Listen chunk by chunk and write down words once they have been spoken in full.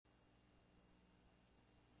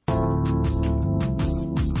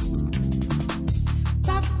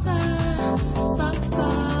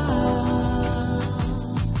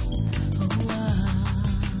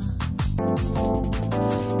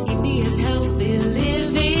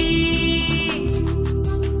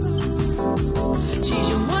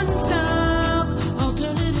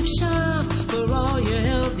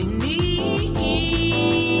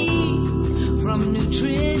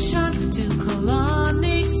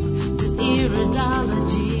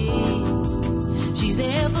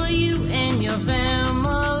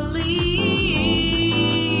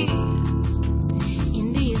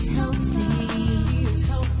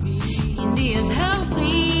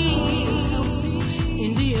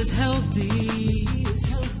is healthy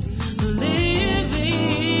living.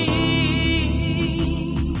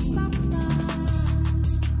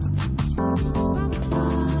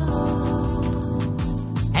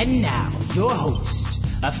 And now, your host,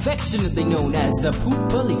 affectionately known as the Poop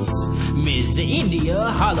Police, Ms. India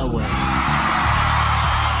Holloway.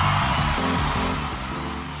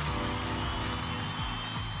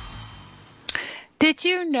 Did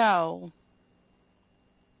you know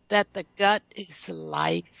that the gut is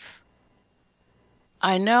life?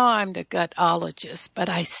 I know I'm the gutologist, but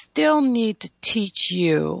I still need to teach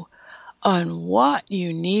you on what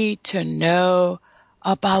you need to know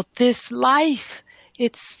about this life.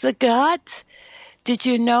 It's the gut. Did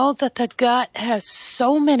you know that the gut has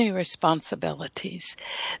so many responsibilities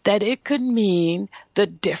that it could mean the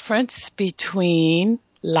difference between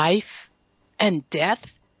life and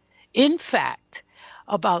death? In fact,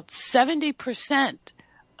 about 70%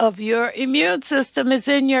 of your immune system is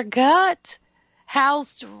in your gut,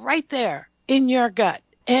 housed right there in your gut.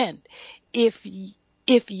 And if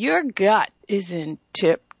your gut is in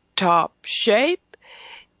tip-top shape,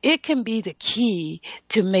 it can be the key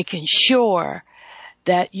to making sure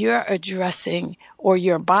that you're addressing, or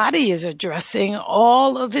your body is addressing,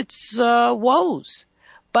 all of its woes.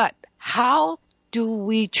 But how do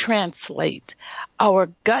we translate our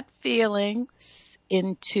gut feelings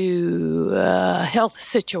into a health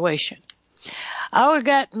situation? Our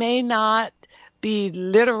gut may not be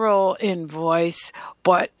literal in voice,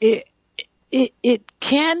 but it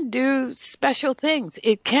can do special things.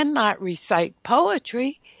 It cannot recite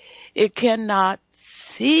poetry. It cannot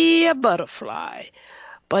see a butterfly,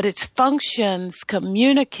 but its functions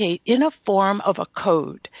communicate in a form of a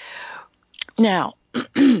code. Now,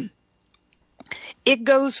 it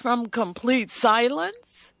goes from complete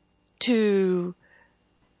silence to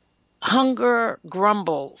hunger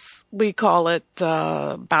grumbles. We call it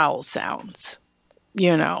bowel sounds.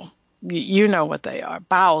 You know what they are,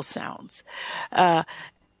 bowel sounds. And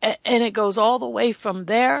it goes all the way from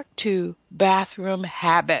there to bathroom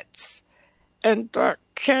habits. And that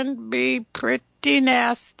can be pretty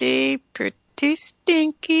nasty, pretty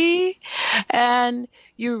stinky. And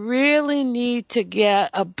you really need to get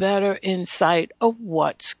a better insight of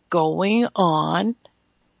what's going on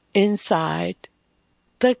inside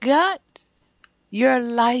the gut, your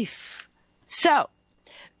life. So,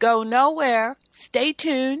 go nowhere. Stay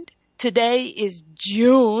tuned. Today is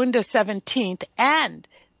June the 17th, and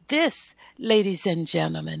this, ladies and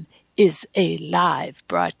gentlemen, is a live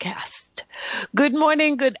broadcast. Good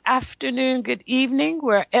morning, good afternoon, good evening,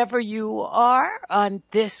 wherever you are on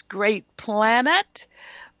this great planet.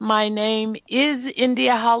 My name is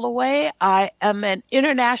India Holloway. I am an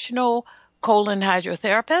international colon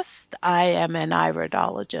hydrotherapist. I am an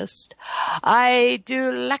iridologist. I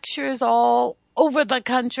do lectures all over the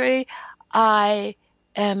country. I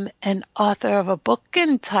am an author of a book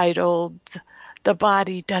entitled The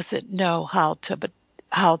Body Doesn't Know How to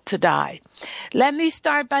Die. Let me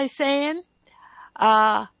start by saying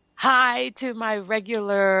hi to my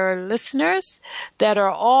regular listeners that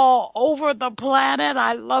are all over the planet.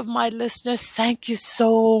 I love my listeners. Thank you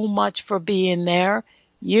so much for being there.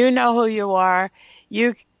 You know who you are.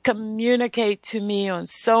 You communicate to me on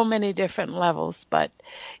so many different levels, but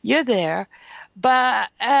you're there. But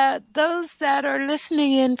those that are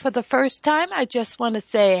listening in for the first time, I just want to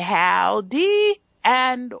say howdy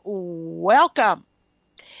and welcome.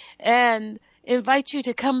 And invite you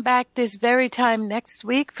to come back this very time next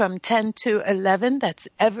week from 10 to 11. That's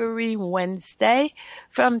every Wednesday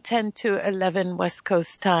from 10 to 11 West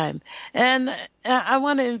Coast time. And I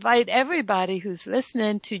want to invite everybody who's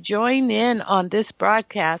listening to join in on this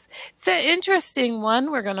broadcast. It's an interesting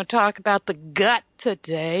one. We're going to talk about the gut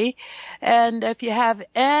today. And if you have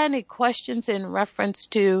any questions in reference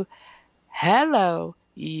to Hello,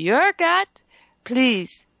 Your Gut,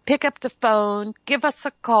 please pick up the phone, give us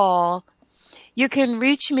a call. You can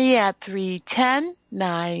reach me at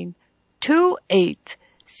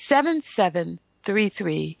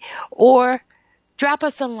 310-928-7733 or drop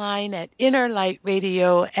us a line at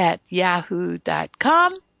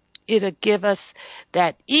innerlightradio@yahoo.com. It'll give us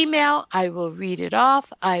that email. I will read it off.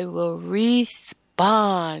 I will respond.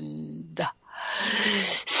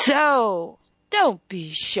 So don't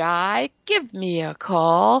be shy. Give me a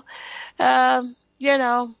call.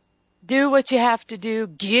 Do what you have to do.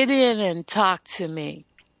 Get in and talk to me.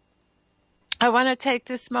 I want to take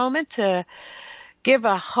this moment to give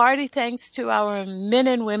a hearty thanks to our men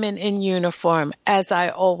and women in uniform, as I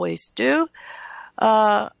always do,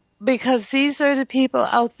 because these are the people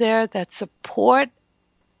out there that support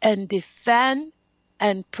and defend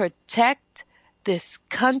and protect this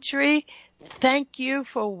country Thank you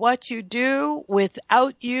for what you do.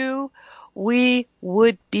 Without you, we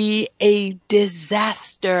would be a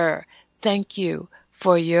disaster. Thank you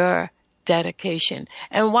for your dedication.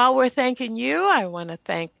 And while we're thanking you, I want to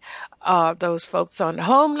thank those folks on the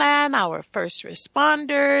homeland, our first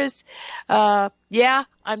responders. Yeah,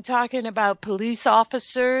 I'm talking about police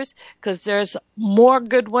officers because there's more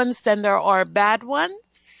good ones than there are bad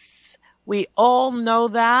ones. We all know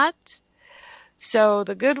that. So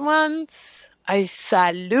the good ones, I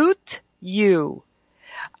salute you.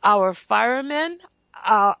 Our firemen,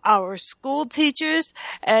 our school teachers,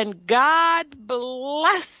 and God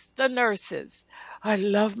bless the nurses. I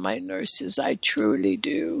love my nurses. I truly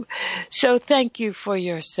do. So thank you for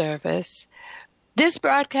your service. This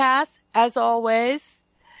broadcast, as always,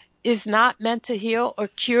 is not meant to heal or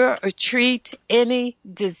cure or treat any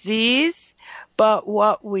disease, but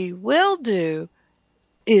what we will do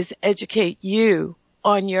is educate you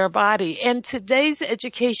on your body. And today's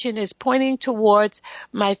education is pointing towards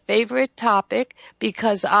my favorite topic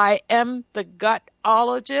because I am the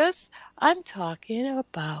gutologist. I'm talking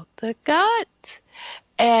about the gut.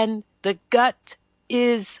 And the gut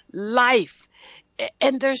is life.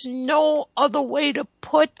 And there's no other way to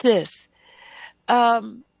put this. A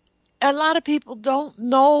lot of people don't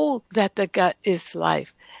know that the gut is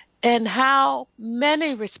life. And how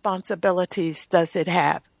many responsibilities does it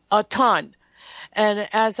have? A ton. And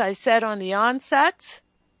as I said on the onset,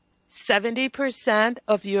 70%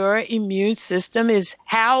 of your immune system is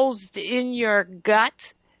housed in your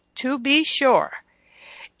gut. To be sure,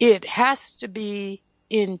 it has to be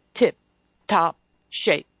in tip-top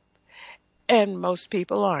shape. And most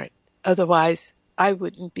people aren't. Otherwise, I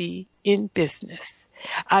wouldn't be in business.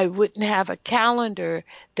 I wouldn't have a calendar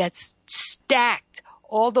that's stacked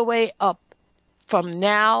all the way up from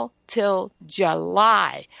now till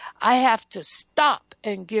July. I have to stop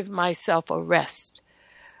and give myself a rest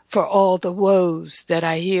for all the woes that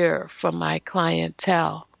I hear from my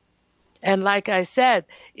clientele. And like I said,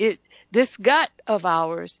 this gut of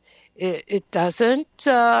ours, it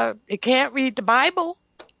can't read the Bible,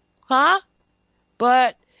 huh?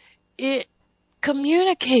 But it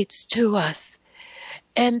communicates to us.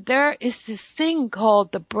 And there is this thing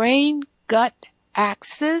called the brain-gut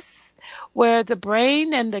axis, where the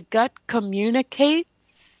brain and the gut communicates,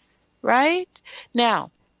 right?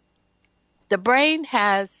 Now, the brain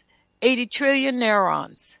has 80 trillion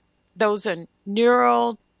neurons. Those are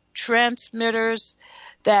neural transmitters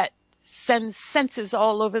that send senses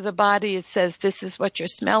all over the body. It says, this is what you're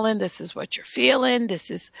smelling, this is what you're feeling,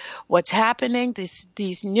 this is what's happening,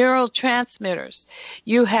 these neural transmitters.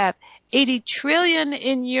 You have 80 trillion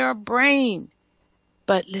in your brain.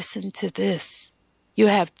 But listen to this. You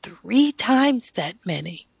have 3 times that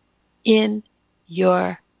many in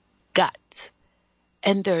your gut.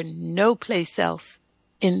 And they're no place else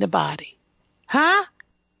in the body. Huh?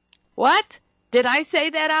 What? Did I say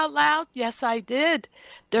that out loud? Yes, I did.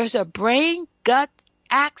 There's a brain-gut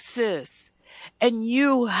axis. And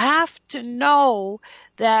you have to know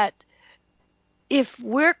that if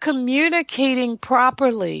we're communicating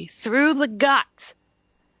properly through the gut,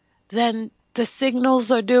 then the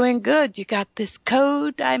signals are doing good. You got this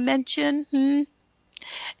code I mentioned.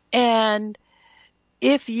 And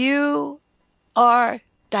if you are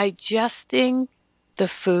digesting the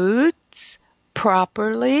foods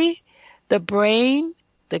properly, the brain,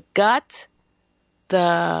 the gut,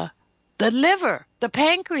 the liver, the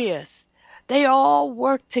pancreas, they all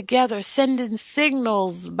work together, sending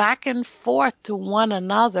signals back and forth to one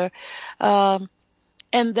another. And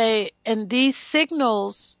these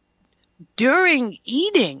signals during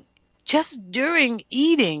eating, just during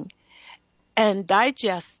eating and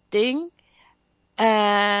digesting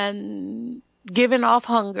and giving off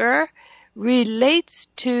hunger relates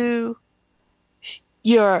to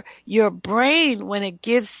your brain when it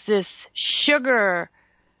gives this sugar,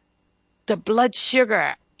 the blood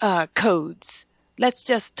sugar codes. Let's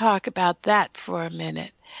just talk about that for a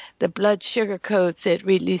minute. The blood sugar codes, it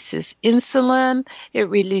releases insulin, it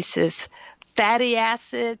releases fatty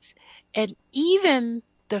acids, and even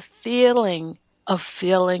the feeling of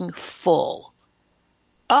feeling full.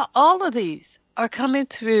 All of these are coming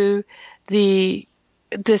through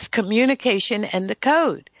this communication and the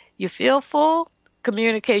code. You feel full,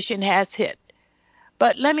 communication has hit.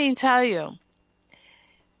 But let me tell you,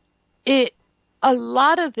 a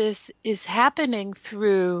lot of this is happening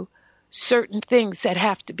through certain things that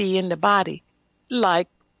have to be in the body, like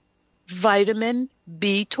vitamin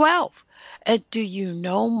B12. And do you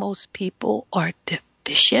know most people are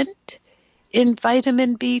deficient in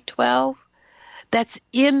vitamin B12? That's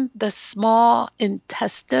in the small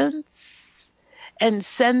intestines. and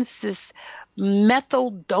sends this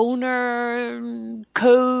methyl donor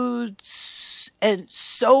codes and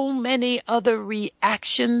so many other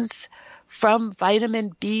reactions from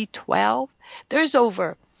vitamin B12. There's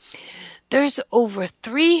over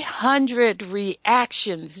 300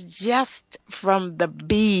 reactions just from the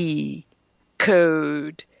B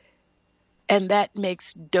code, and that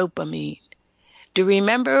makes dopamine. Do you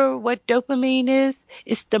remember what dopamine is?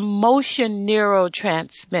 It's the motion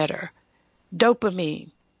neurotransmitter.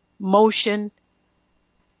 Dopamine, motion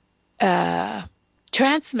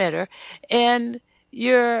transmitter, and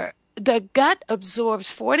the gut absorbs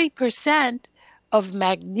 40% of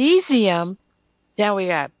magnesium. Now we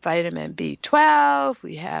got vitamin B12,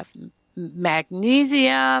 we have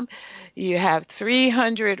magnesium, you have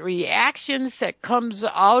 300 reactions that comes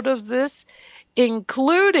out of this,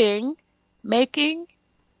 including making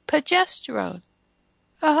progesterone.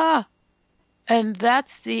 And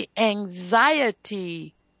that's the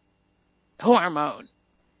anxiety hormone.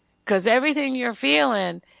 Because everything you're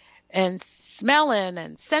feeling and smelling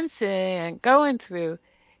and sensing and going through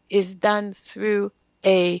is done through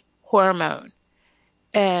a hormone.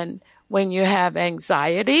 And when you have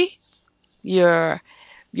anxiety, your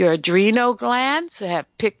adrenal glands have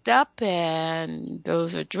picked up, and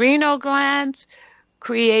those adrenal glands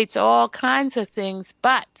creates all kinds of things.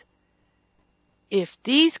 But if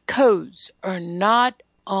these codes are not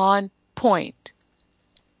on point,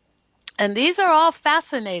 and these are all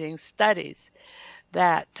fascinating studies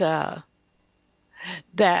that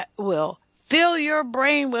will fill your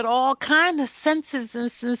brain with all kinds of senses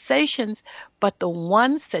and sensations, but the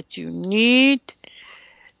ones that you need,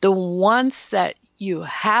 the ones that you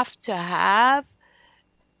have to have,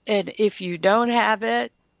 and if you don't have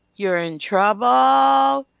it, you're in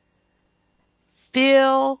trouble.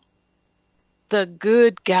 Fill the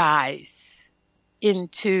good guys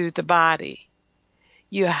into the body.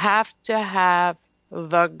 You have to have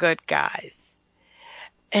the good guys.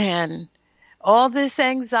 And all this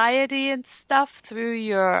anxiety and stuff through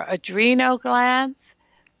your adrenal glands,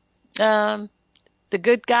 the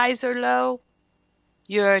good guys are low,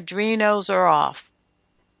 your adrenals are off,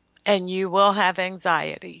 and you will have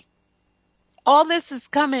anxiety. All this is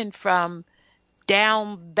coming from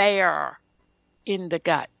down there in the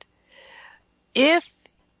gut. If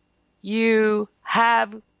you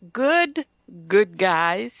have good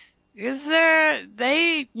guys,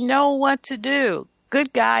 they know what to do.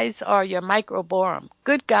 Good guys are your microbiome.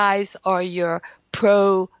 Good guys are your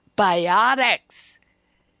probiotics.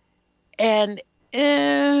 And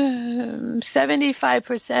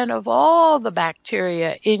 75% of all the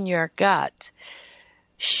bacteria in your gut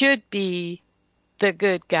should be the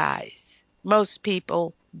good guys. Most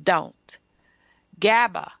people don't.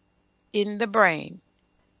 GABA in the brain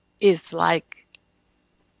is like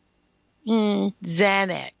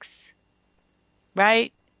Xanax,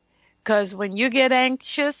 right? Because when you get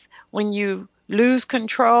anxious, when you lose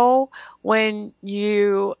control, when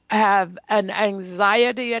you have an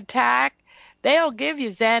anxiety attack, they'll give you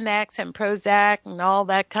Xanax and Prozac and all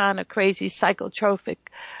that kind of crazy psychotropic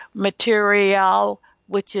material,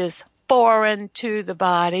 which is foreign to the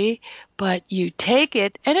body, but you take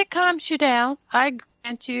it and it calms you down. I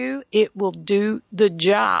grant you it will do the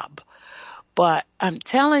job. But I'm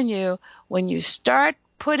telling you, when you start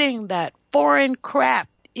putting that foreign crap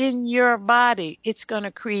in your body, it's going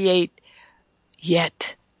to create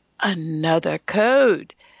yet another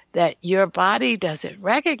code that your body doesn't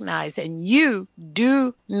recognize and you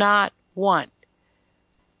do not want.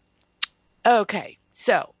 Okay,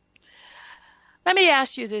 so let me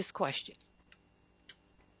ask you this question.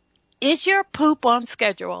 Is your poop on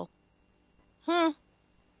schedule?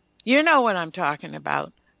 You know what I'm talking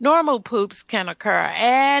about. Normal poops can occur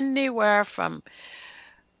anywhere from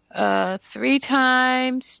 3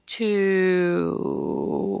 times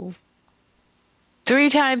to 3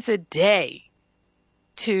 times a day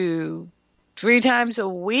to 3 times a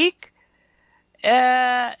week.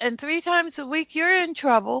 And 3 times a week, you're in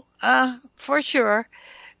trouble, for sure,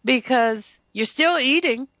 because you're still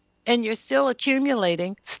eating and you're still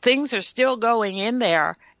accumulating. Things are still going in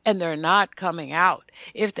there and they're not coming out.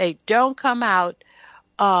 If they don't come out,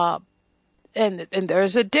 and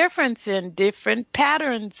there's a difference in different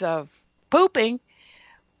patterns of pooping,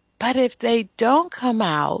 but if they don't come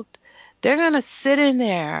out, they're going to sit in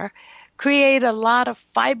there, create a lot of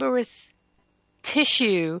fibrous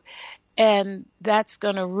tissue, and that's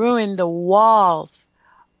going to ruin the walls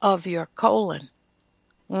of your colon.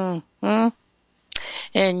 And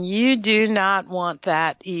you do not want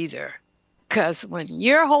that either. Because when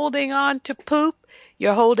you're holding on to poop,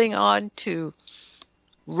 you're holding on to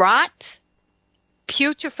rot,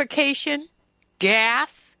 putrefaction,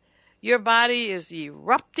 gas. Your body is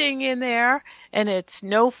erupting in there, and it's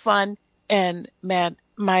no fun. And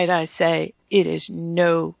might I say, it is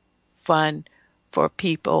no fun for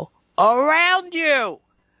people around you.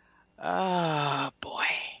 Oh, boy.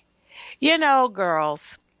 You know,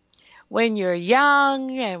 girls, when you're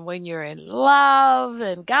young and when you're in love,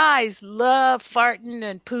 and guys love farting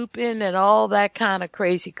and pooping and all that kind of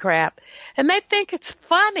crazy crap, and they think it's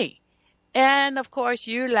funny. And of course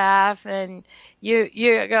you laugh and you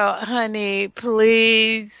go, honey,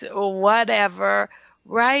 please, or whatever,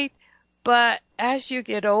 right? But as you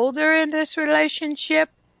get older in this relationship,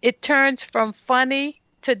 it turns from funny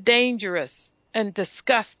to dangerous and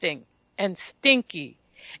disgusting and stinky.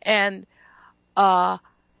 And,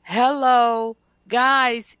 hello,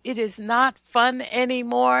 guys, it is not fun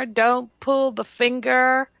anymore. Don't pull the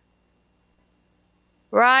finger,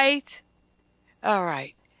 right? All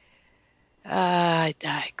right. I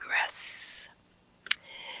digress.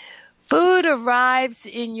 Food arrives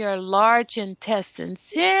in your large intestines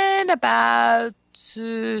in about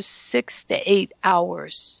 6 to 8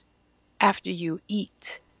 hours after you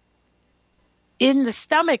eat. In the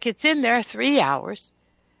stomach, it's in there 3 hours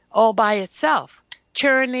all by itself,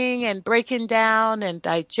 churning and breaking down and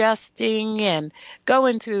digesting and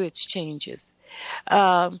going through its changes.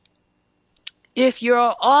 If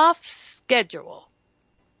you're off schedule,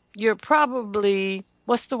 you're probably,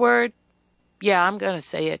 what's the word? Yeah, I'm going to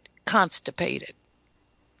say it, constipated.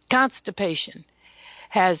 Constipation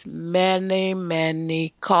has many,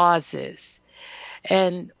 many causes.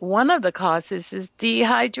 And one of the causes is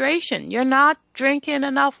dehydration. You're not drinking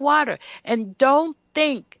enough water. And don't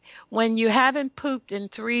think when you haven't pooped in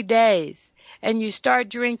 3 days and you start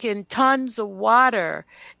drinking tons of water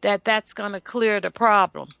that that's going to clear the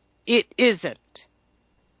problem. It isn't.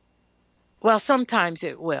 Well, sometimes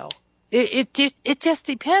it will. It just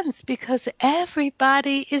depends because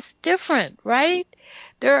everybody is different, right?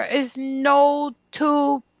 There is no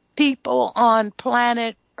two people on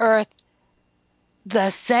planet Earth the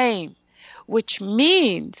same, which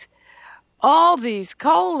means all these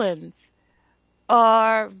colons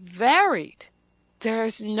are varied.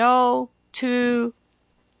 There's no two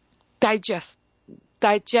digestive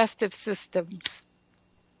systems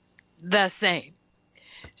the same.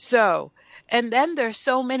 So, and then there's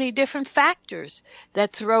so many different factors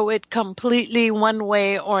that throw it completely one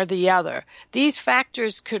way or the other. These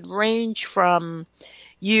factors could range from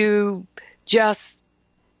you just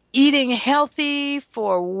eating healthy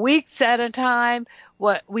for weeks at a time,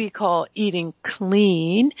 what we call eating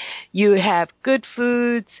clean. You have good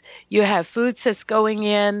foods. You have foods that's going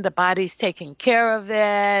in. The body's taking care of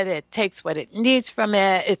it. It takes what it needs from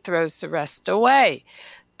it. It throws the rest away.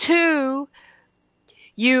 2,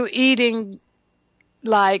 you eating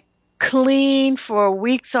like clean for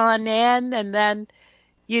weeks on end, and then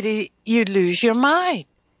you lose your mind.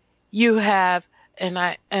 You have, and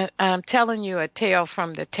I'm telling you a tale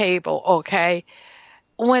from the table, okay?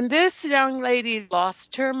 When this young lady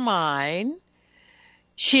lost her mind,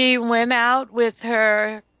 she went out with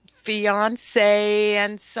her fiance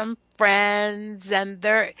and some friends, and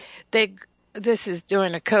this is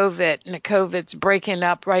during the COVID, and the COVID's breaking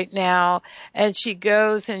up right now, and she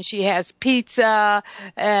goes and she has pizza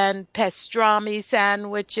and pastrami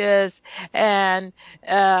sandwiches and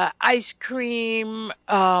ice cream,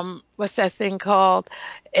 what's that thing called?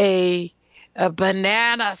 A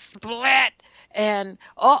banana split, and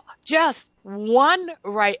just one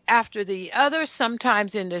right after the other,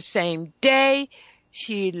 sometimes in the same day.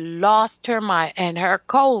 She lost her mind, and her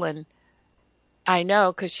colon, I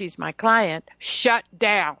know because she's my client, shut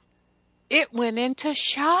down. It went into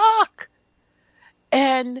shock.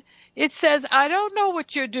 And it says, I don't know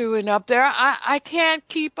what you're doing up there. I can't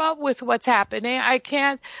keep up with what's happening. I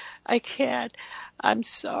can't. I'm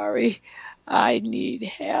sorry. I need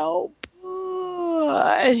help.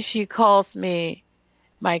 And she calls me.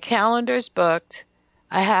 My calendar's booked.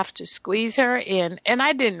 I have to squeeze her in. And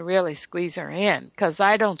I didn't really squeeze her in because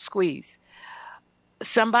I don't squeeze.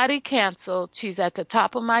 Somebody canceled. She's at the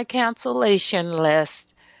top of my cancellation list.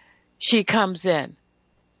 She comes in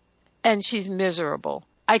and she's miserable.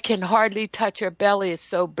 I can hardly touch her belly. It's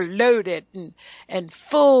so bloated and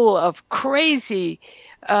full of crazy,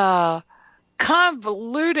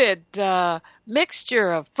 convoluted,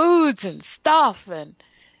 mixture of foods and stuff. And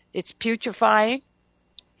it's putrefying.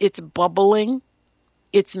 It's bubbling.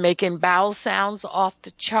 It's making bowel sounds off the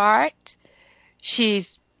chart.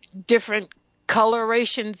 She's different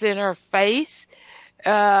colorations in her face.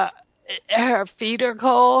 Her feet are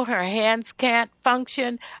cold. Her hands can't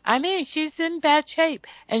function. I mean, she's in bad shape.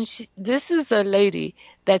 And this is a lady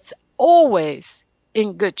that's always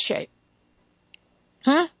in good shape.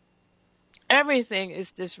 Hmm? Everything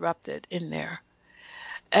is disrupted in there.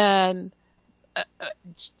 And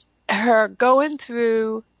her going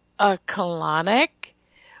through a colonic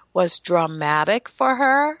was dramatic for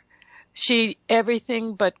her. She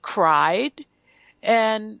everything but cried.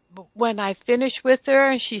 And when I finished with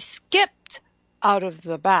her, she skipped out of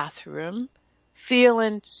the bathroom,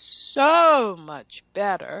 feeling so much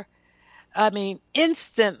better. I mean,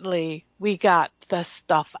 instantly we got the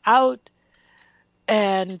stuff out,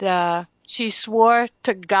 and she swore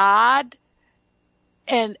to God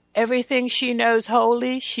and everything she knows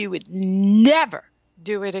holy, she would never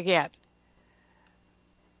do it again.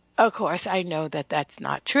 Of course, I know that that's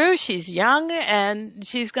not true. She's young and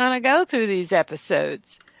she's going to go through these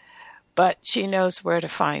episodes, but she knows where to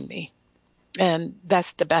find me. And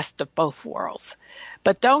that's the best of both worlds.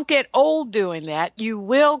 But don't get old doing that. You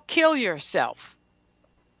will kill yourself.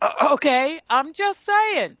 Okay? I'm just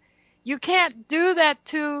saying. You can't do that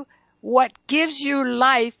to what gives you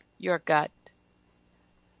life, your gut.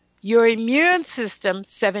 Your immune system,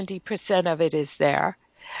 70% of it is there,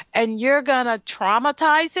 and you're going to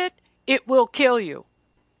traumatize it, it will kill you.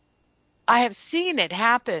 I have seen it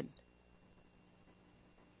happen.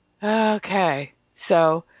 Okay,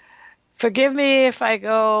 so forgive me if I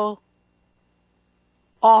go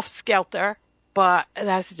off skelter, but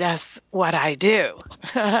that's just what I do.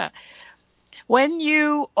 When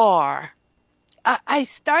you are I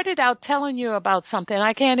started out telling you about something.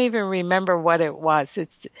 I can't even remember what it was.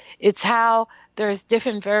 It's how there's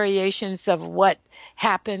different variations of what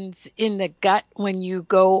happens in the gut when you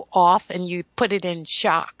go off and you put it in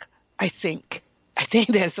shock. I think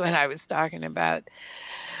that's what I was talking about.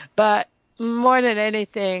 But more than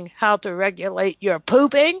anything, how to regulate your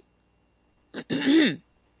pooping.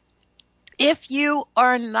 If you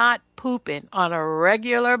are not pooping on a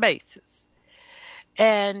regular basis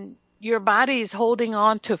and your body is holding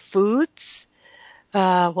on to foods,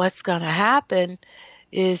 what's going to happen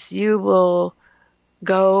is you will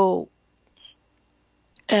go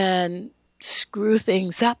and screw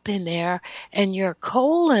things up in there, and your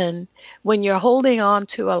colon, when you're holding on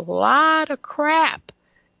to a lot of crap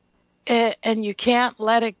and you can't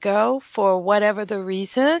let it go for whatever the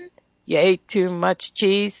reason, you ate too much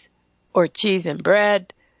cheese or cheese and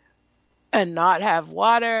bread and not have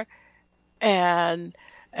water, and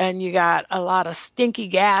you got a lot of stinky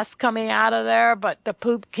gas coming out of there, but the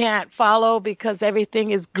poop can't follow because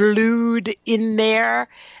everything is glued in there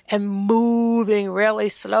and moving really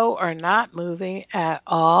slow or not moving at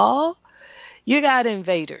all. You got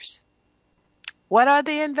invaders. What are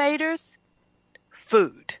the invaders?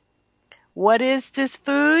 Food. What is this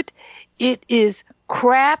food? It is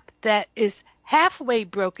crap that is halfway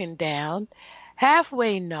broken down,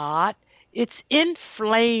 halfway not. It's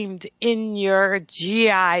inflamed in your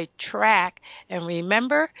GI tract. And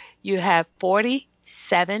remember, you have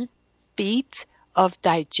 47 feet of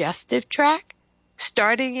digestive tract,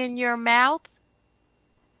 starting in your mouth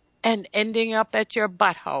and ending up at your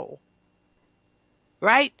butthole.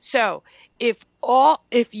 Right? So if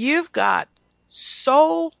you've got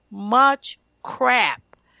so much crap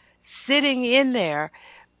sitting in there,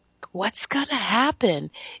 what's going to happen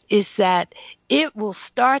is that it will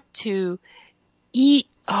start to eat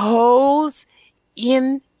holes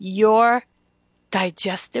in your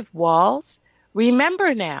digestive walls.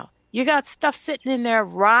 Remember now, you got stuff sitting in there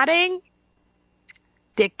rotting,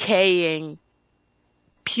 decaying,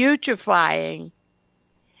 putrefying,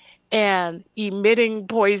 and emitting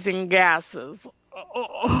poison gases.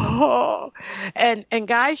 And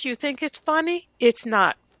guys, you think it's funny? It's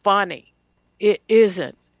not funny. It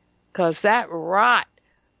isn't. Because that rot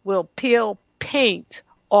will peel paint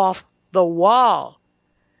off the wall.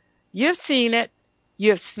 You've seen it.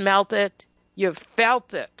 You've smelt it. You've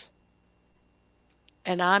felt it.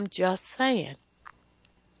 And I'm just saying,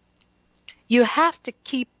 you have to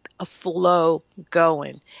keep a flow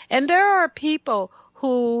going. And there are people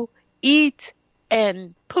who eat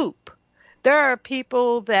and poop. There are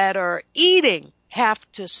people that are eating, have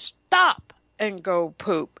to stop and go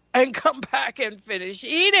poop and come back and finish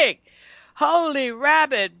eating. Holy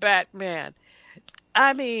rabbit, Batman.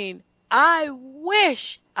 I mean, I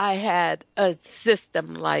wish I had a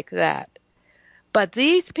system like that. But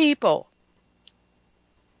these people,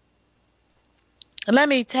 let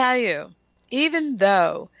me tell you, even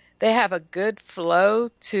though they have a good flow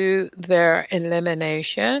to their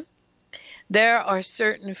elimination, there are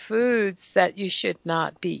certain foods that you should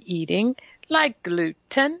not be eating, like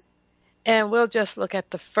gluten. And we'll just look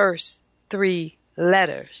at the first 3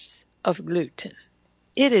 letters of gluten.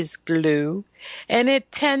 It is glue, and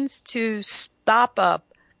it tends to stop up,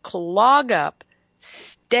 clog up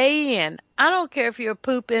Stay in. I don't care if you're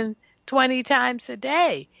pooping 20 times a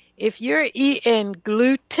day. If you're eating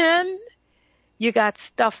gluten, you got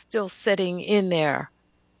stuff still sitting in there.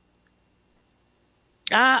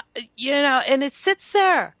 And it sits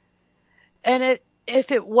there. And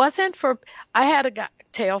if it wasn't for, I had a guy,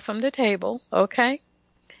 tail from the table, okay?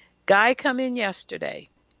 Guy come in yesterday.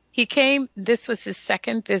 He came, this was his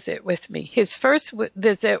second visit with me. His first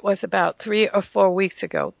visit was about 3 or 4 weeks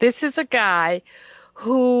ago. This is a guy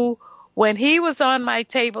who, when he was on my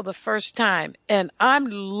table the first time, and I'm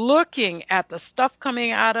looking at the stuff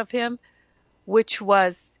coming out of him, which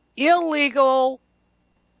was illegal.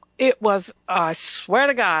 It was, I swear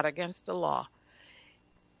to God, against the law.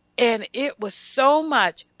 And it was so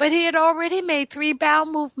much, but he had already made 3 bowel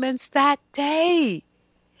movements that day.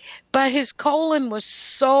 But his colon was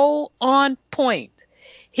so on point.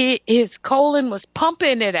 His colon was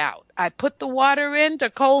pumping it out. I put the water in, the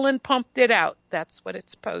colon pumped it out. That's what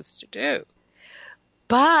it's supposed to do.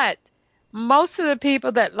 But most of the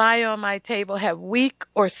people that lie on my table have weak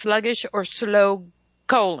or sluggish or slow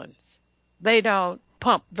colons. They don't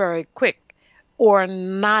pump very quick or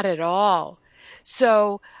not at all.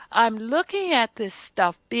 So I'm looking at this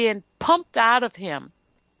stuff being pumped out of him.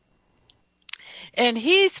 And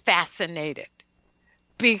he's fascinated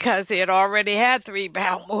because he had already had 3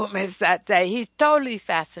 bowel movements that day. He's totally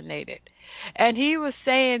fascinated. And he was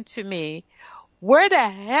saying to me, where the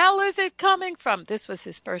hell is it coming from? This was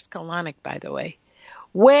his first colonic, by the way.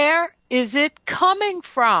 Where is it coming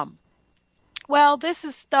from? Well, this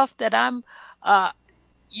is stuff that I'm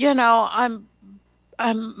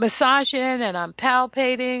massaging and I'm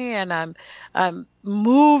palpating and I'm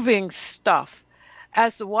moving stuff.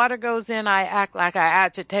 As the water goes in, I act like an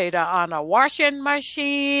agitator on a washing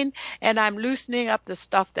machine, and I'm loosening up the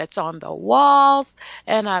stuff that's on the walls,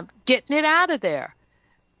 and I'm getting it out of there,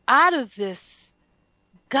 out of this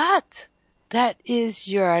gut that is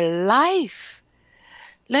your life.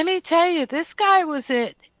 Let me tell you, this guy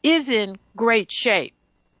is in great shape.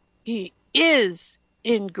 He is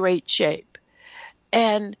in great shape.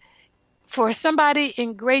 And for somebody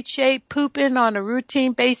in great shape, pooping on a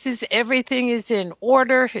routine basis, everything is in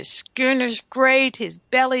order. His skin is great. His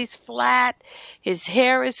belly's flat. His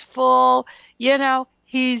hair is full.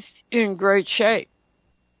 He's in great shape.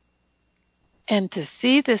 And to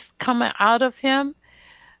see this coming out of him,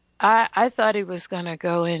 I thought he was going to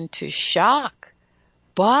go into shock.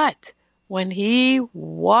 But when he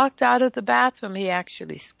walked out of the bathroom, he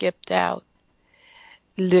actually skipped out.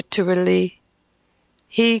 Literally.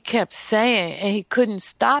 He kept saying, and he couldn't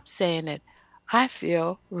stop saying it, I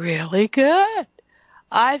feel really good.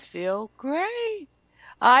 I feel great.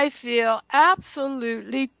 I feel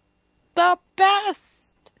absolutely the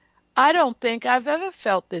best. I don't think I've ever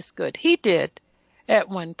felt this good. He did at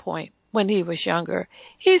one point when he was younger.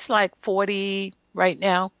 He's like 40 right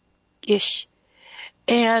now-ish.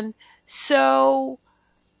 And so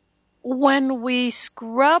when we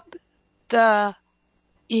scrub the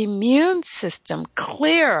immune system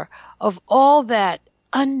clear of all that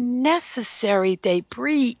unnecessary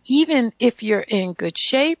debris, even if you're in good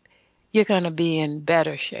shape, you're going to be in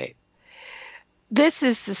better shape. This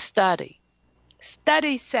is the study.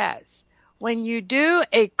 Study says when you do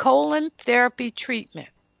a colon therapy treatment,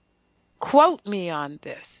 quote me on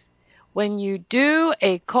this, when you do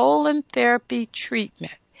a colon therapy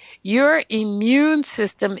treatment, your immune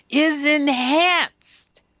system is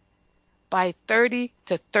enhanced by 30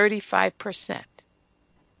 to 35%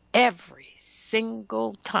 every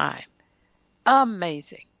single time.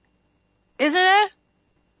 Amazing. Isn't it?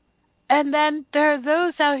 And then there are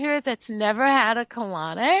those out here that's never had a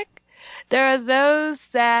colonic. There are those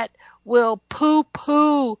that will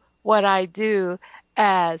poo-poo what I do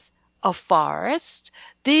as a forest.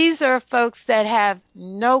 These are folks that have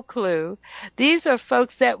no clue. These are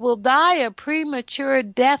folks that will die a premature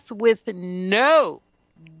death with no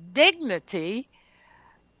dignity,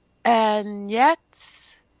 and yet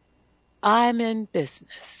I'm in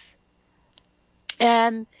business.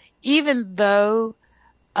 And even though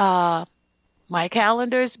my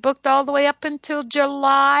calendar is booked all the way up until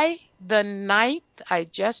July the 9th, I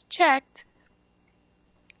just checked,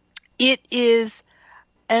 it is,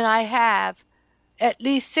 and I have at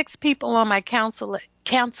least 6 people on my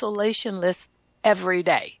cancellation list every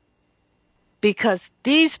day, because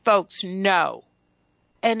these folks know.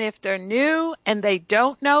 And if they're new and they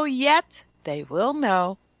don't know yet, they will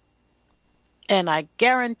know. And I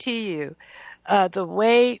guarantee you, the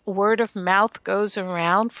way word of mouth goes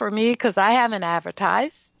around for me, because I haven't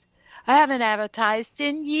advertised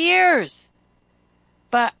in years,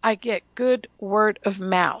 but I get good word of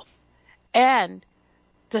mouth. And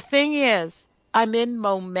the thing is, I'm in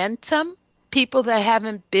momentum. People that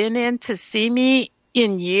haven't been in to see me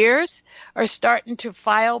in years are starting to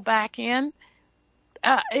file back in.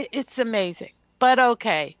 It's amazing. But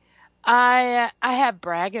okay, I have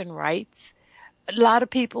bragging rights. A lot of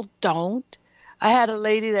people don't. I had a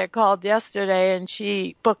lady that called yesterday and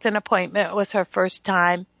she booked an appointment. It was her first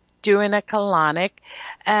time doing a colonic,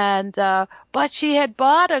 and but she had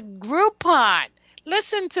bought a Groupon.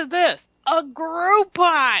 Listen to this, a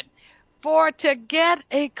Groupon to get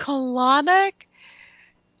a colonic,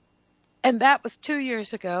 and that was 2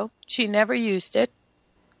 years ago. She never used it,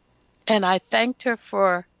 and I thanked her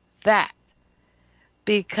for that,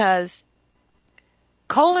 because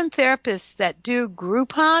colon therapists that do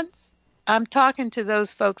Groupons, I'm talking to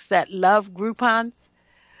those folks that love Groupons.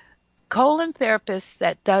 Colon therapists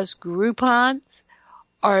that does Groupons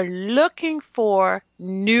are looking for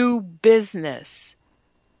new business.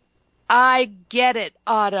 I get it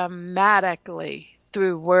automatically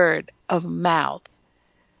through word of mouth.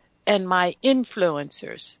 And my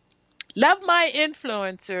influencers. Love my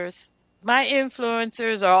influencers. My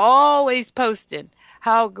influencers are always posting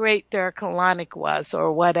how great their colonic was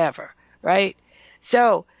or whatever, right?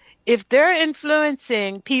 So if they're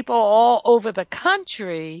influencing people all over the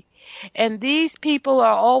country, and these people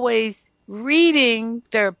are always reading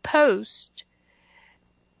their post,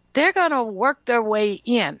 they're going to work their way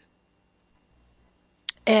in.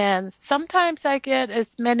 And sometimes I get as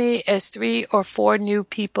many as 3 or 4 new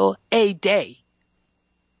people a day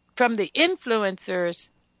from the influencers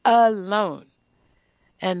alone.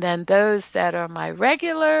 And then those that are my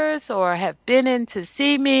regulars or have been in to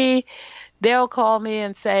see me, they'll call me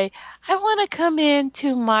and say, I want to come in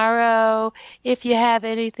tomorrow if you have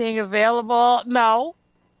anything available. No,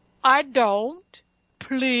 I don't.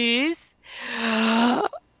 Please.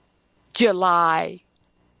 July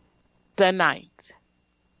the 9th.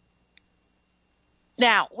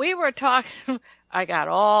 Now, we were talking, I got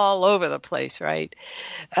all over the place, right?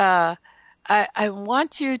 I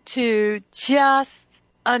want you to just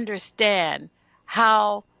understand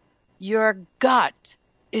how your gut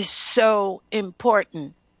is so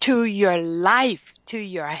important to your life, to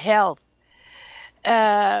your health.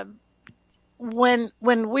 When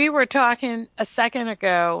we were talking a second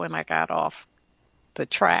ago, when I got off the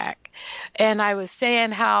track, and I was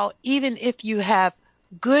saying how even if you have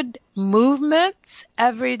good movements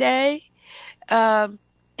every day, and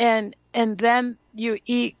then you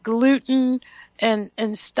eat gluten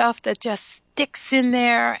and stuff that just sticks in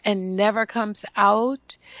there and never comes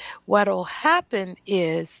out, what'll happen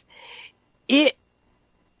is it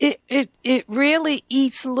really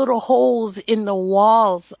eats little holes in the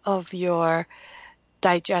walls of your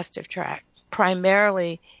digestive tract,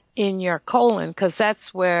 primarily in your colon, because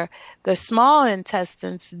that's where the small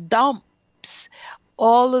intestines dumps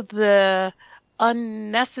all of the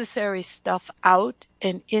unnecessary stuff out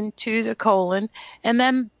and into the colon. And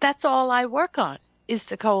then that's all I work on is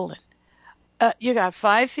the colon. You got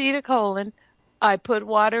 5 feet of colon. I put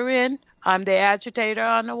water in. I'm the agitator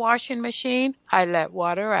on the washing machine. I let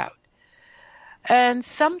water out. And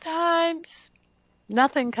sometimes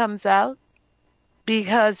nothing comes out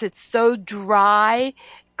because it's so dry,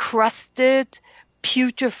 crusted,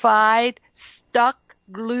 putrefied, stuck,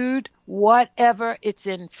 glued, whatever, it's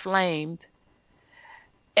inflamed.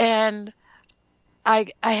 And I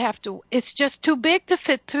have to, it's just too big to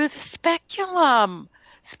fit through the speculum.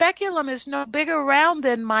 Speculum is no bigger round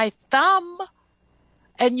than my thumb.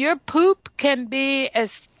 And your poop can be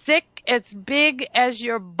as thick, as big as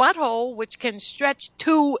your butthole, which can stretch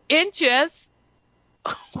 2 inches.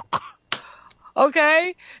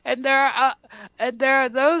 Okay? And there are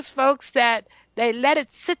those folks that they let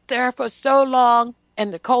it sit there for so long,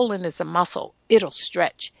 and the colon is a muscle. It'll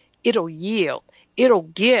stretch. It'll yield. It'll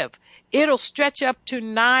give. It'll stretch up to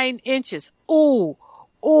 9 inches. Ooh,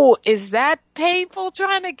 is that painful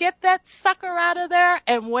trying to get that sucker out of there?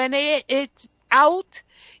 And when it's out,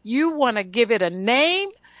 you want to give it a name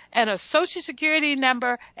and a social security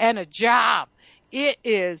number and a job. It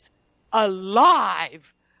is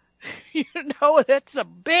alive. You know, it's a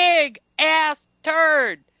big ass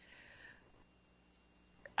turd.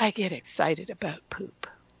 I get excited about poop.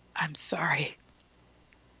 I'm sorry.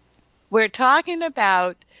 We're talking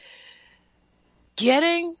about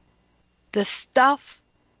getting the stuff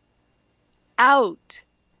out,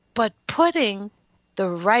 but putting the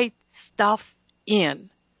right stuff in.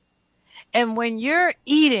 And when you're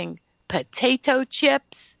eating potato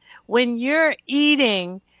chips, when you're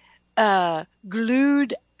eating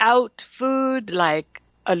glued out food like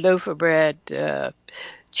a loaf of bread,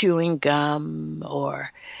 chewing gum,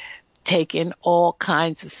 or taking all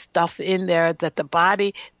kinds of stuff in there that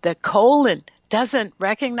the colon doesn't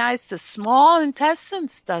recognize, the small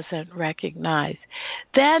intestines doesn't recognize,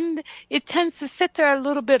 then it tends to sit there a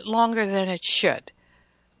little bit longer than it should.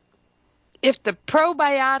 If the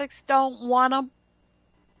probiotics don't want them,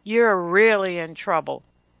 you're really in trouble,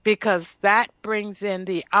 because that brings in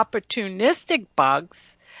the opportunistic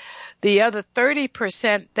bugs, the other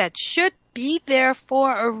 30% that should be there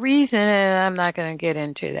for a reason, and I'm not going to get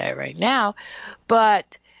into that right now,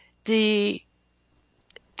 but the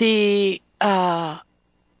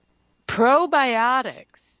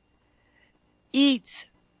probiotics eats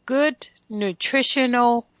good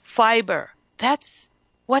nutritional fiber. That's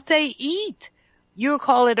what they eat. You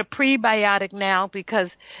call it a prebiotic now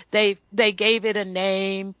because they gave it a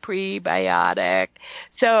name, prebiotic.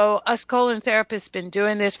 So us colon therapists been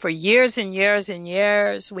doing this for years and years and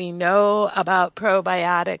years. We know about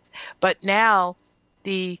probiotics, but now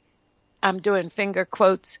I'm doing finger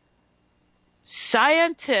quotes,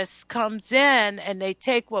 scientists comes in and they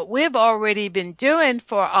take what we've already been doing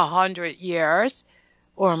for 100 years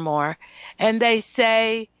or more, and they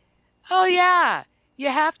say, oh yeah, you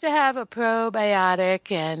have to have a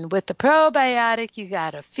probiotic, and with the probiotic, you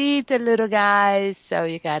got to feed the little guys, so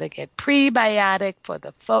you got to get prebiotic for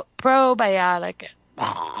the probiotic.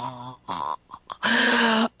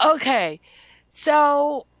 Okay,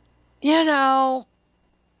 so,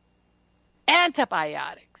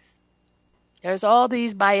 antibiotics. There's all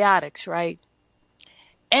these biotics, right?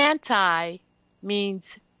 Anti means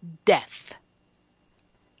death.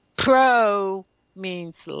 Pro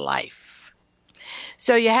means life.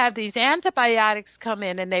 So you have these antibiotics come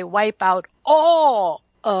in and they wipe out all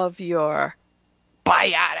of your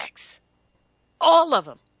biotics. All of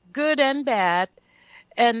them, good and bad.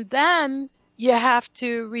 And then you have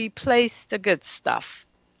to replace the good stuff.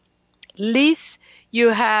 At least you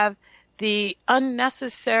have the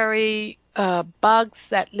unnecessary bugs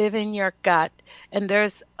that live in your gut, and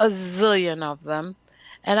there's a zillion of them.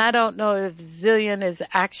 And I don't know if zillion is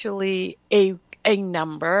actually a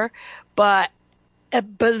number, but a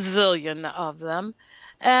bazillion of them.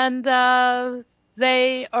 And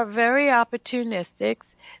they are very opportunistic.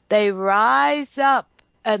 They rise up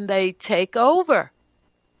and they take over.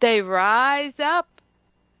 They rise up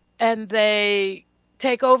and they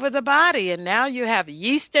take over the body, and now you have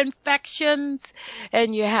yeast infections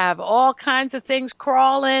and you have all kinds of things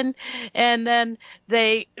crawling, and then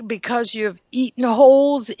because you've eaten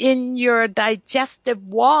holes in your digestive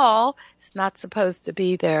wall, it's not supposed to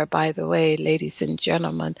be there, by the way, ladies and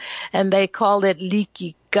gentlemen, and they call it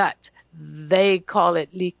leaky gut. They call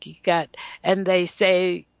it leaky gut, and they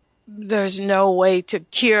say there's no way to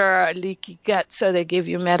cure a leaky gut, so they give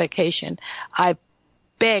you medication. I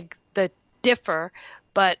beg the differ,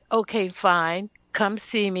 but okay, fine. Come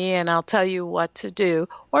see me and I'll tell you what to do,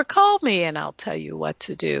 or call me and I'll tell you what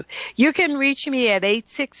to do. You can reach me at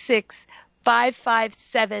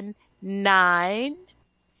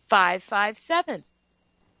 866-557-9557.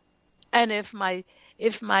 And if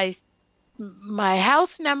my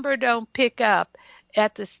house number don't pick up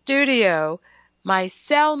at the studio, my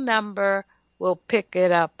cell number will pick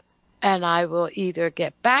it up, and I will either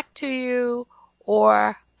get back to you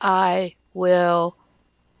or I will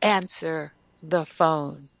answer the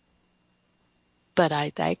phone. But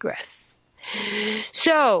I digress.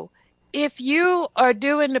 So, if you are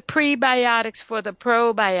doing the prebiotics for the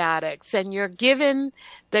probiotics and you're giving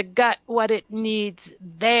the gut what it needs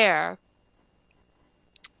there,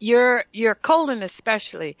 your colon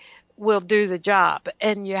especially will do the job,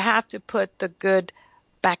 and you have to put the good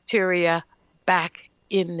bacteria back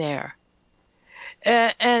in there.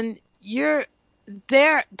 And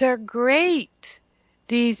they're great,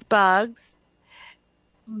 these bugs.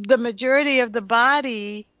 The majority of the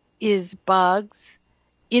body is bugs,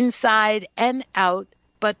 inside and out,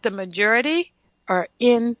 but the majority are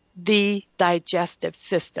in the digestive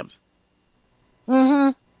system.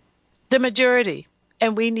 The majority.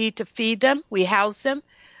 And we need to feed them. We house them.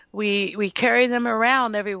 We carry them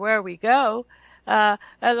around everywhere we go. A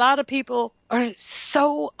lot of people are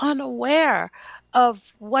so unaware of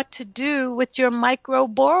what to do with your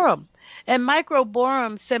microbiome. And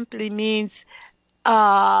microbiome simply means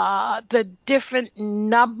the different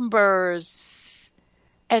numbers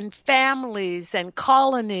and families and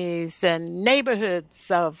colonies and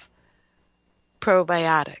neighborhoods of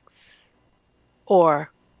probiotics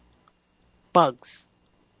or bugs.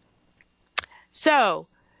 So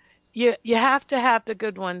you have to have the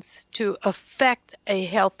good ones to affect a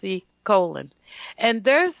healthy colon. And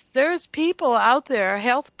there's people out there,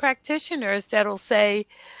 health practitioners, that'll say,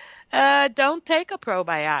 don't take a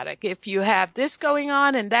probiotic. If you have this going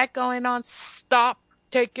on and that going on, stop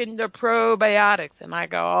taking the probiotics. And I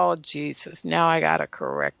go, oh, Jesus, now I got to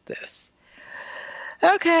correct this.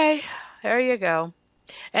 Okay, there you go.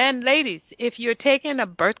 And ladies, if you're taking a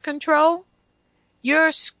birth control,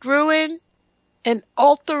 you're screwing and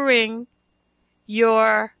altering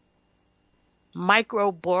your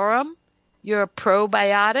microbiome, your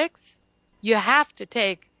probiotics. You have to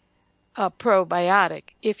take a probiotic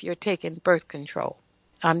if you're taking birth control.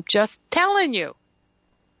 I'm just telling you.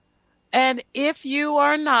 And if you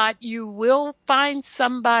are not, you will find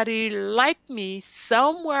somebody like me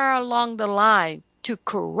somewhere along the line to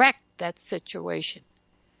correct that situation.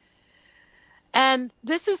 And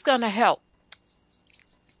this is going to help.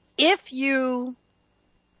 If you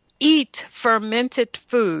eat fermented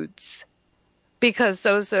foods, because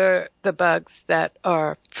those are the bugs that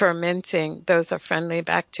are fermenting, those are friendly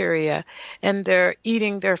bacteria, and they're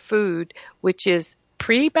eating their food, which is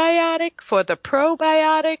prebiotic for the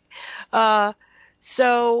probiotic.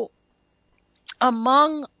 So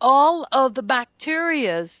among all of the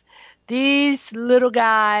bacterias, these little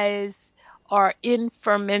guys are in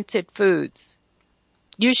fermented foods.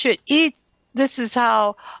 You should eat. This is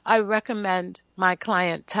how I recommend my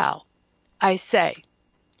clientele. I say,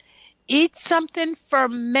 eat something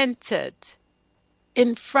fermented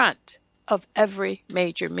in front of every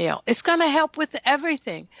major meal. It's going to help with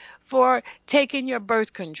everything for taking your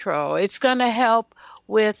birth control. It's going to help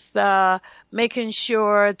with making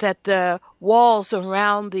sure that the walls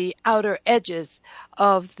around the outer edges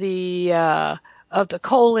of the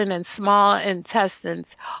colon and small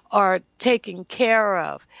intestines are taken care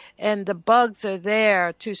of. And the bugs are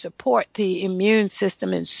there to support the immune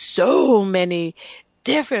system in so many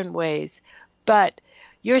different ways. But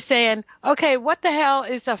you're saying, okay, what the hell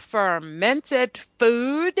is a fermented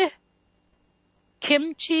food?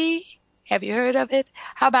 Kimchi? Have you heard of it?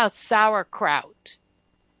 How about sauerkraut?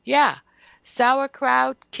 Yeah.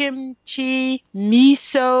 Sauerkraut, kimchi,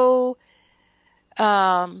 miso,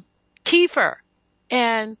 kefir,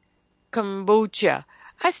 and kombucha.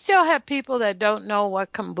 I still have people that don't know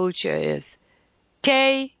what kombucha is.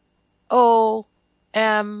 Kombucha.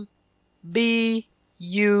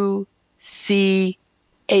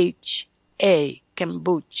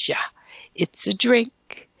 Kombucha. It's a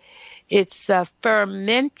drink. It's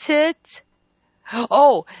fermented.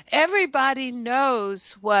 Oh, everybody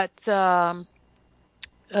knows what is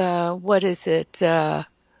it?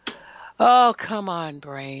 Oh, come on,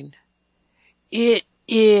 brain. It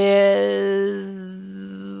is,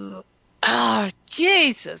 oh,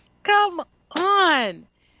 Jesus, come on.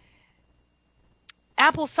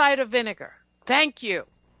 Apple cider vinegar. Thank you.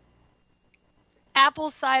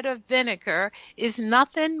 Apple cider vinegar is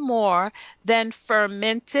nothing more than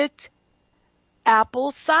fermented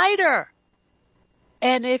apple cider.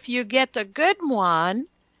 And if you get the good one,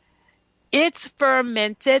 it's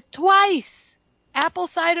fermented twice. Apple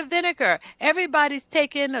cider vinegar. Everybody's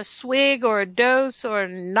taking a swig or a dose or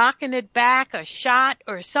knocking it back, a shot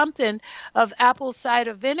or something of apple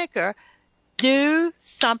cider vinegar. Do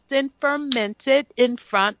something fermented in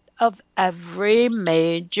front of every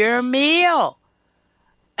major meal.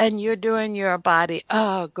 And you're doing your body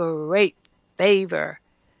a great favor.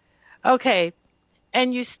 Okay.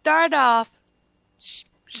 And you start off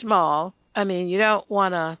small. I mean, you don't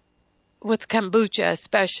want to, with kombucha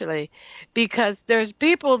especially, because there's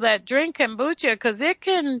people that drink kombucha because it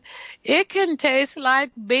can taste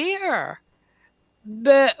like beer,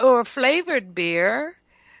 or flavored beer.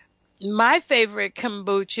 My favorite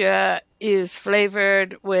kombucha is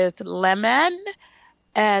flavored with lemon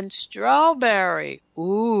and strawberry.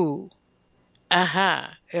 Ooh.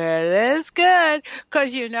 It is good.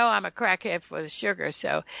 Cause you know I'm a crackhead for the sugar,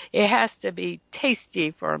 so it has to be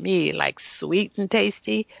tasty for me, like sweet and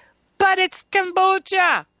tasty. But it's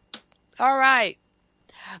kombucha. All right.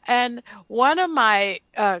 And one of my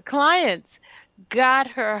clients got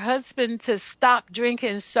her husband to stop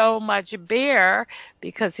drinking so much beer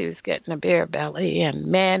because he was getting a beer belly and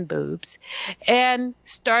man boobs, and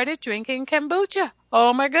started drinking kombucha.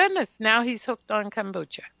 Oh my goodness. Now he's hooked on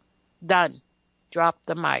kombucha. Done. Drop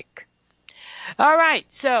the mic. All right.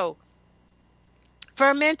 So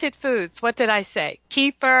fermented foods. What did I say?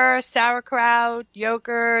 Kefir, sauerkraut,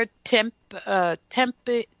 yogurt, tempo,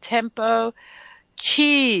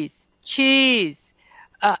 cheese.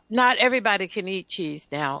 Not everybody can eat cheese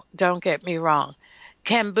now. Don't get me wrong.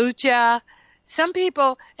 Kombucha. Some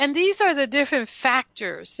people, and these are the different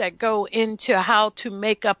factors that go into how to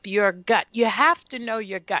make up your gut. You have to know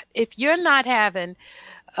your gut. If you're not having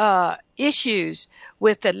issues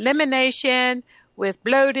with elimination, with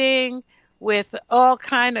bloating, with all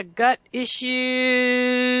kind of gut issues,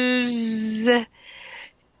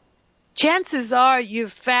 chances are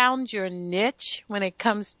you've found your niche when it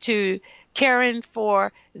comes to caring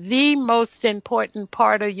for the most important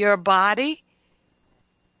part of your body.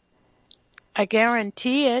 I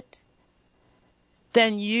guarantee it.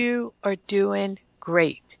 Then you are doing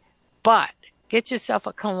great. But get yourself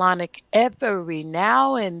a colonic every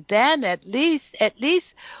now and then, at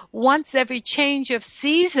least once every change of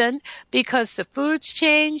season, because the foods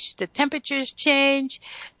change, the temperatures change,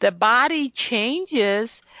 the body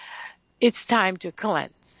changes. It's time to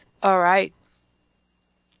cleanse. All right.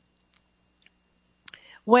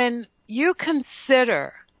 When you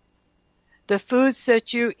consider the foods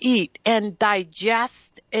that you eat and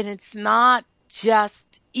digest, and it's not just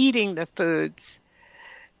eating the foods.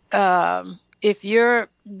 If your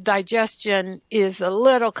digestion is a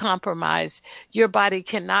little compromised, your body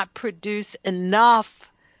cannot produce enough.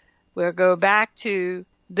 We'll go back to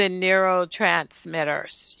the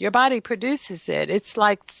neurotransmitters. Your body produces it. It's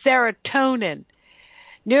like serotonin.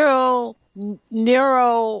 What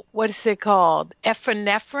is it called?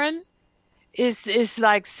 Epinephrine is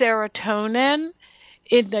like serotonin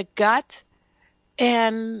in the gut,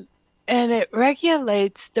 and it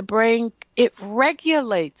regulates the brain. It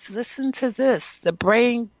regulates, listen to this, the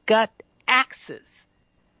brain-gut axis.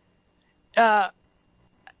 80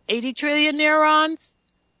 trillion neurons,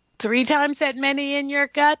 3 times that many in your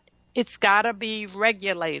gut, it's got to be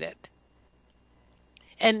regulated.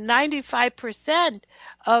 And 95%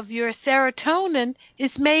 of your serotonin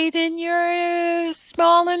is made in your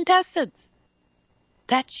small intestines.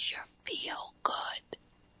 That's your feel good.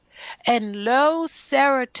 And low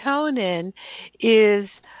serotonin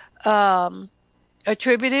is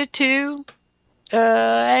attributed to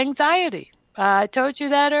anxiety. I told you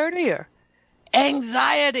that earlier.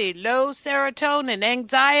 Anxiety, low serotonin,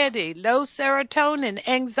 anxiety, low serotonin,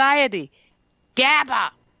 anxiety.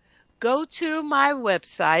 GABA. Go to my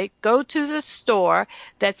website, go to the store,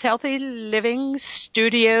 that's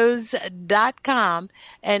healthylivingstudios.com,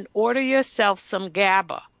 and order yourself some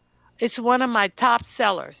GABA. It's one of my top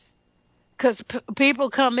sellers. Because people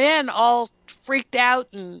come in all freaked out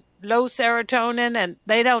and low serotonin, and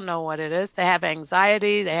they don't know what it is. They have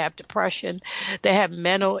anxiety, they have depression, they have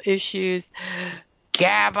mental issues.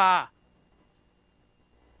 GABA.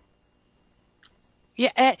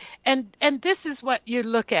 Yeah, and this is what you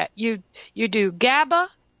look at. You do GABA,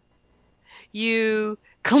 you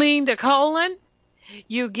clean the colon,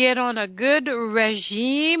 you get on a good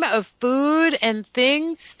regime of food and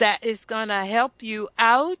things that is going to help you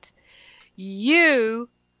out. You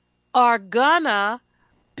are gonna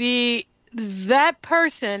be that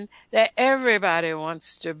person that everybody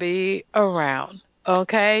wants to be around,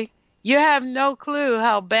 okay? You have no clue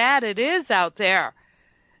how bad it is out there,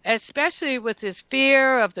 especially with this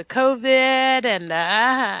fear of the COVID and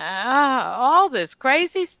all this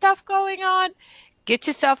crazy stuff going on. Get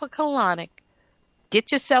yourself a colonic.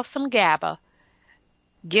 Get yourself some GABA.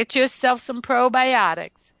 Get yourself some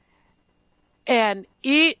probiotics. And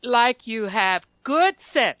eat like you have good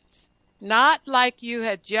sense, not like you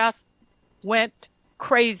had just went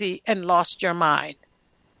crazy and lost your mind.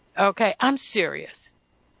 Okay, I'm serious.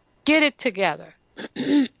 Get it together.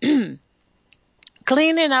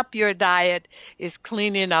 Cleaning up your diet is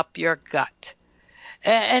cleaning up your gut.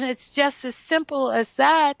 And it's just as simple as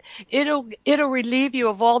that. It'll relieve you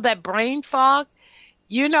of all that brain fog.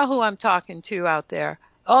 You know who I'm talking to out there.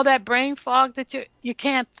 All that brain fog that you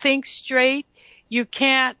can't think straight. You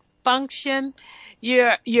can't function.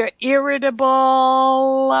 You're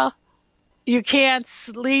irritable. You can't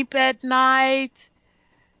sleep at night.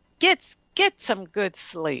 Get some good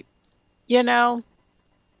sleep. You know,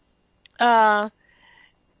 all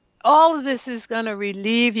of this is going to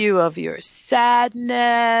relieve you of your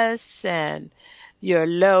sadness and your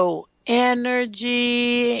low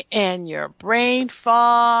energy and your brain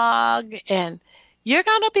fog, and you're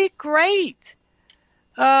going to be great.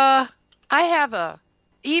 I have a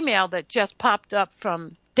email that just popped up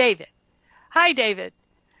from David. Hi, David.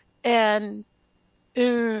 And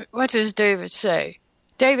what does David say?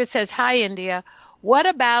 David says, hi, India. What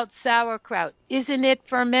about sauerkraut? Isn't it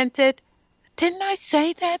fermented? Didn't I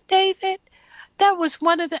say that, David? That was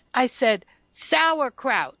one of the, I said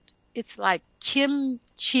sauerkraut. It's like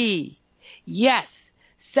kimchi. Yes,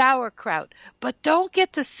 sauerkraut. But don't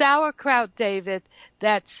get the sauerkraut, David,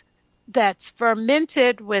 that's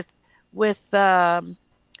fermented with what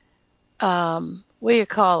do you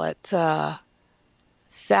call it?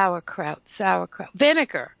 Sauerkraut,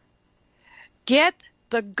 vinegar. Get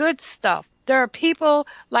the good stuff. There are people,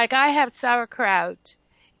 like I have sauerkraut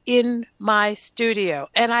in my studio,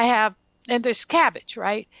 and there's cabbage,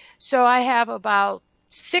 right? So I have about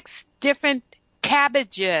 6 different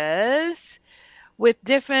cabbages with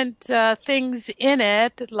different things in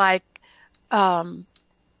it, like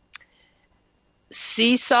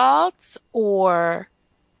sea salts or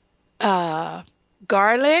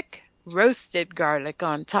garlic, roasted garlic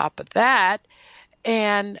on top of that,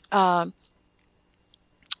 and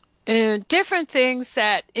different things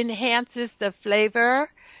that enhances the flavor,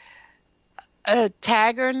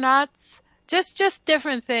 tiger nuts, just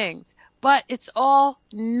different things. But it's all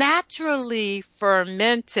naturally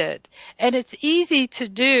fermented, and it's easy to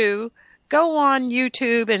do. Go on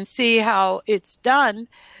YouTube and see how it's done.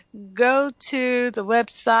 Go to the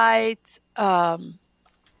website. I'll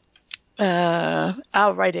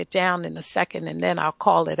write it down in a second and then I'll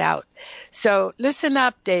call it out. So listen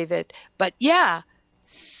up, David. But yeah,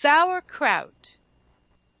 sauerkraut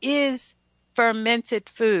is fermented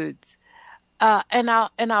foods. And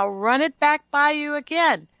I'll run it back by you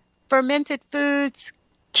again. Fermented foods,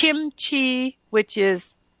 kimchi, which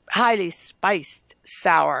is highly spiced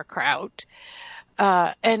sauerkraut.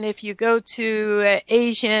 And if you go to an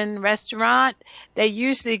Asian restaurant, they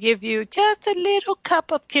usually give you just a little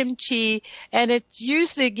cup of kimchi, and it's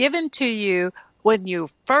usually given to you when you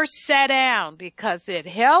first sit down because it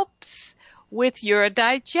helps with your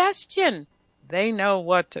digestion. They know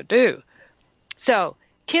what to do. So,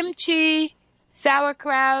 kimchi,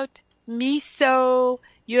 sauerkraut, miso,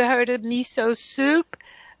 you heard of miso soup,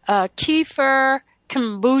 kefir,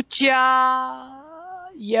 kombucha,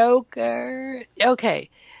 yogurt. Okay.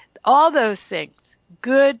 All those things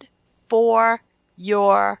good for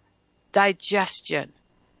your digestion.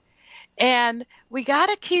 And we got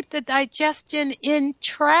to keep the digestion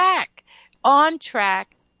on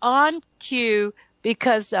track, on cue,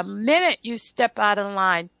 because the minute you step out of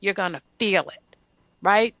line, you're going to feel it,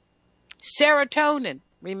 right? Serotonin.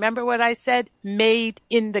 Remember what I said? Made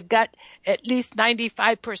in the gut, at least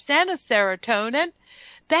 95% of serotonin.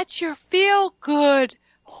 That's your feel-good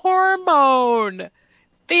hormone.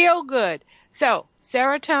 Feel good. So,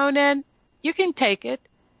 serotonin, you can take it.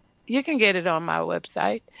 You can get it on my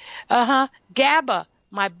website. GABA,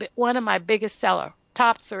 one of my biggest seller,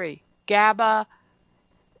 top 3. GABA,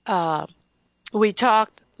 we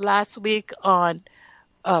talked last week on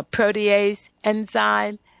protease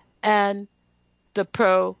enzyme and the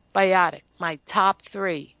probiotic, my top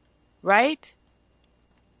 3, right?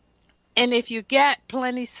 And if you get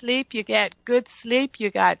plenty sleep, you get good sleep,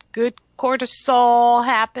 you got good cortisol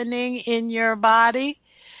happening in your body.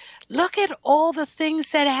 Look at all the things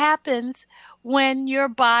that happens when your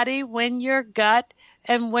body, when your gut,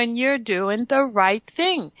 and when you're doing the right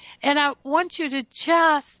thing. And I want you to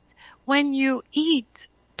just, when you eat,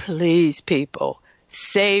 please people,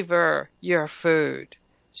 savor your food.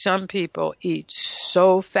 Some people eat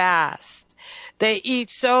so fast. They eat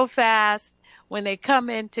so fast when they come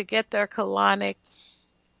in to get their colonic.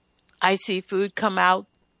 I see food come out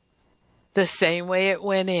the same way it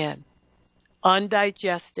went in,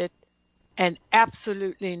 undigested and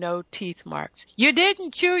absolutely no teeth marks. You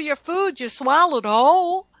didn't chew your food, you swallowed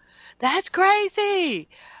whole. That's crazy.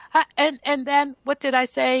 And then what did I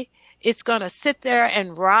say? It's going to sit there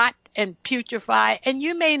and rot and putrefy, and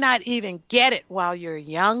you may not even get it while you're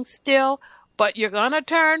young still, but you're going to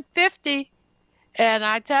turn 50. And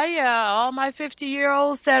I tell you, all my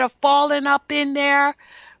 50-year-olds that are falling up in there,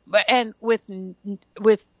 and with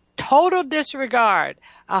total disregard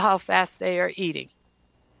of how fast they are eating.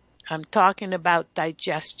 I'm talking about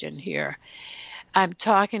digestion here. I'm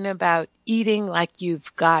talking about eating like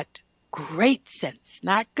you've got great sense,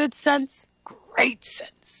 not good sense, great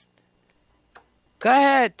sense. Go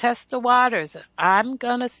ahead, test the waters. I'm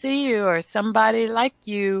gonna see you or somebody like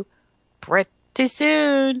you pretty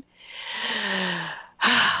soon.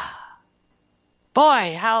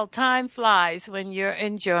 Boy, how time flies when you're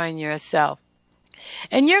enjoying yourself.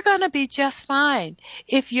 And you're going to be just fine.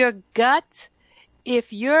 If your gut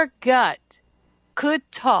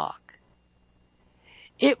could talk,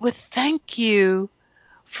 it would thank you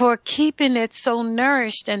for keeping it so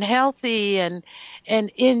nourished and healthy and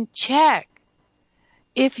in check.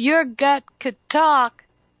 If your gut could talk,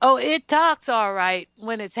 oh, it talks all right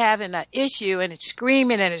when it's having an issue and it's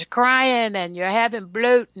screaming and it's crying and you're having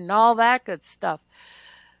bloat and all that good stuff.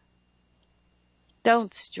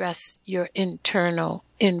 Don't stress your internal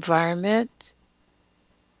environment.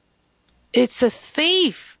 It's a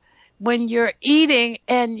thief when you're eating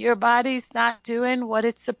and your body's not doing what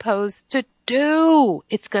it's supposed to do.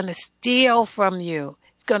 It's going to steal from you.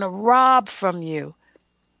 It's going to rob from you.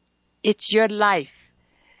 It's your life.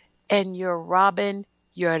 And you're robbing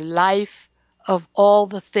your life of all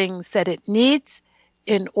the things that it needs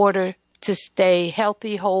in order to stay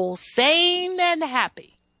healthy, whole, sane, and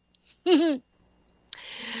happy.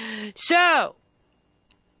 So,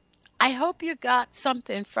 I hope you got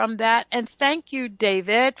something from that. And thank you,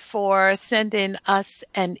 David, for sending us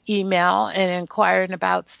an email and inquiring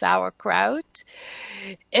about sauerkraut.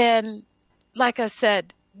 And like I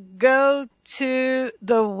said, go to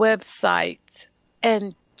the website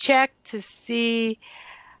and check to see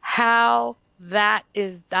how that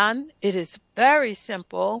is done. It is very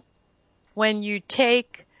simple. When you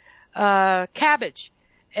take cabbage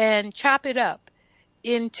and chop it up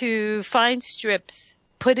into fine strips,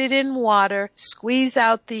 put it in water, squeeze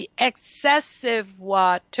out the excessive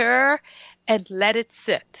water, and let it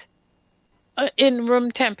sit in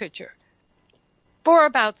room temperature for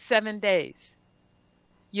about 7 days.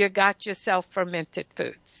 You got yourself fermented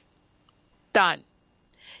foods. Done.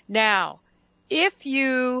 Now, if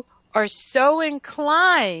you are so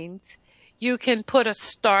inclined, you can put a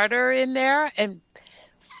starter in there and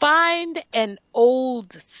find an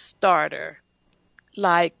old starter,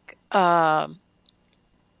 like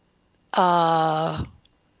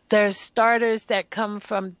there's starters that come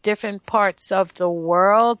from different parts of the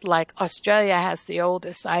world, like Australia has the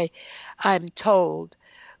oldest, I'm told.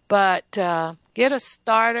 But get a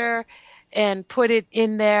starter and put it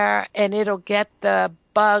in there, and it'll get the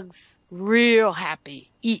bugs real happy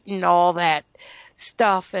eating all that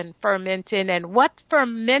stuff and fermenting. And what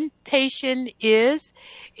fermentation is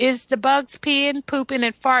the bugs peeing, pooping,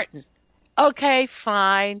 and farting. Okay,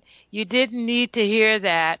 fine. You didn't need to hear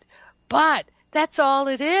that, but that's all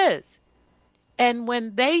it is. And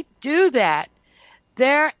when they do that,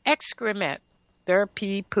 their excrement, their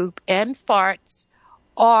pee, poop, and farts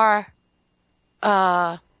are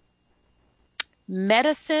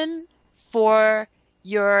medicine for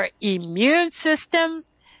your immune system,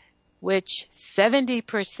 which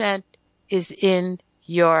 70% is in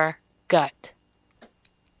your gut.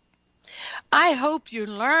 I hope you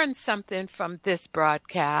learned something from this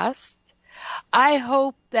broadcast. I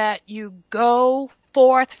hope that you go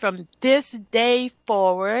forth from this day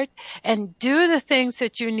forward and do the things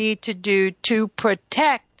that you need to do to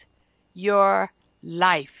protect your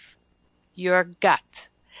life, your gut.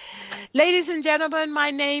 Ladies and gentlemen, my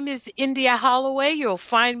name is India Holloway. You'll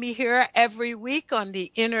find me here every week on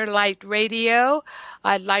the Inner Light Radio.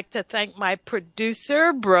 I'd like to thank my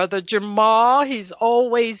producer, Brother Jamal. He's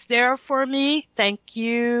always there for me. Thank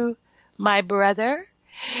you, my brother.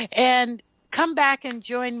 And come back and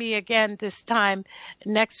join me again this time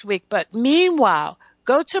next week. But meanwhile,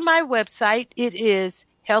 go to my website. It is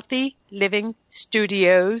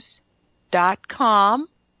healthylivingstudios.com.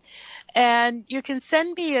 And you can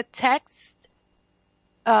send me a text,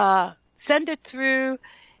 send it through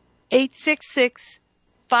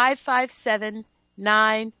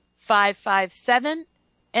 866-557-9557,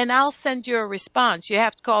 and I'll send you a response. You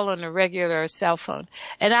have to call on a regular cell phone.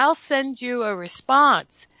 And I'll send you a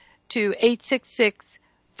response to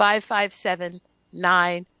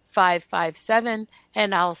 866-557-9557,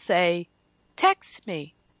 and I'll say, text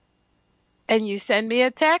me. And you send me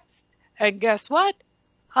a text, and guess what?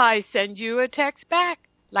 I send you a text back.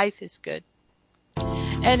 Life is good.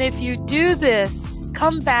 And if you do this,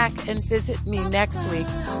 come back and visit me next week.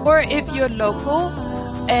 Or if you're local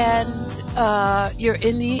and you're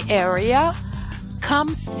in the area, come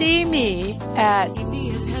see me at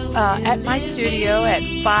my studio at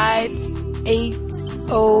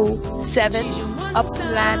 5807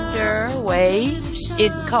 Uplander Way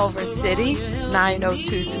in Culver City,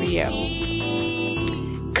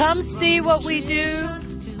 90230. Come see what we do.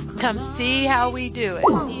 Come see how we do it.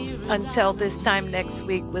 Until this time next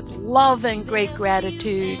week, with love and great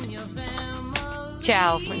gratitude.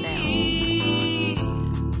 Ciao for now.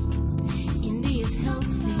 India's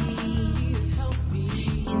healthy.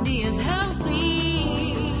 India's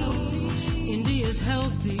healthy. India's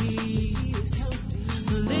healthy.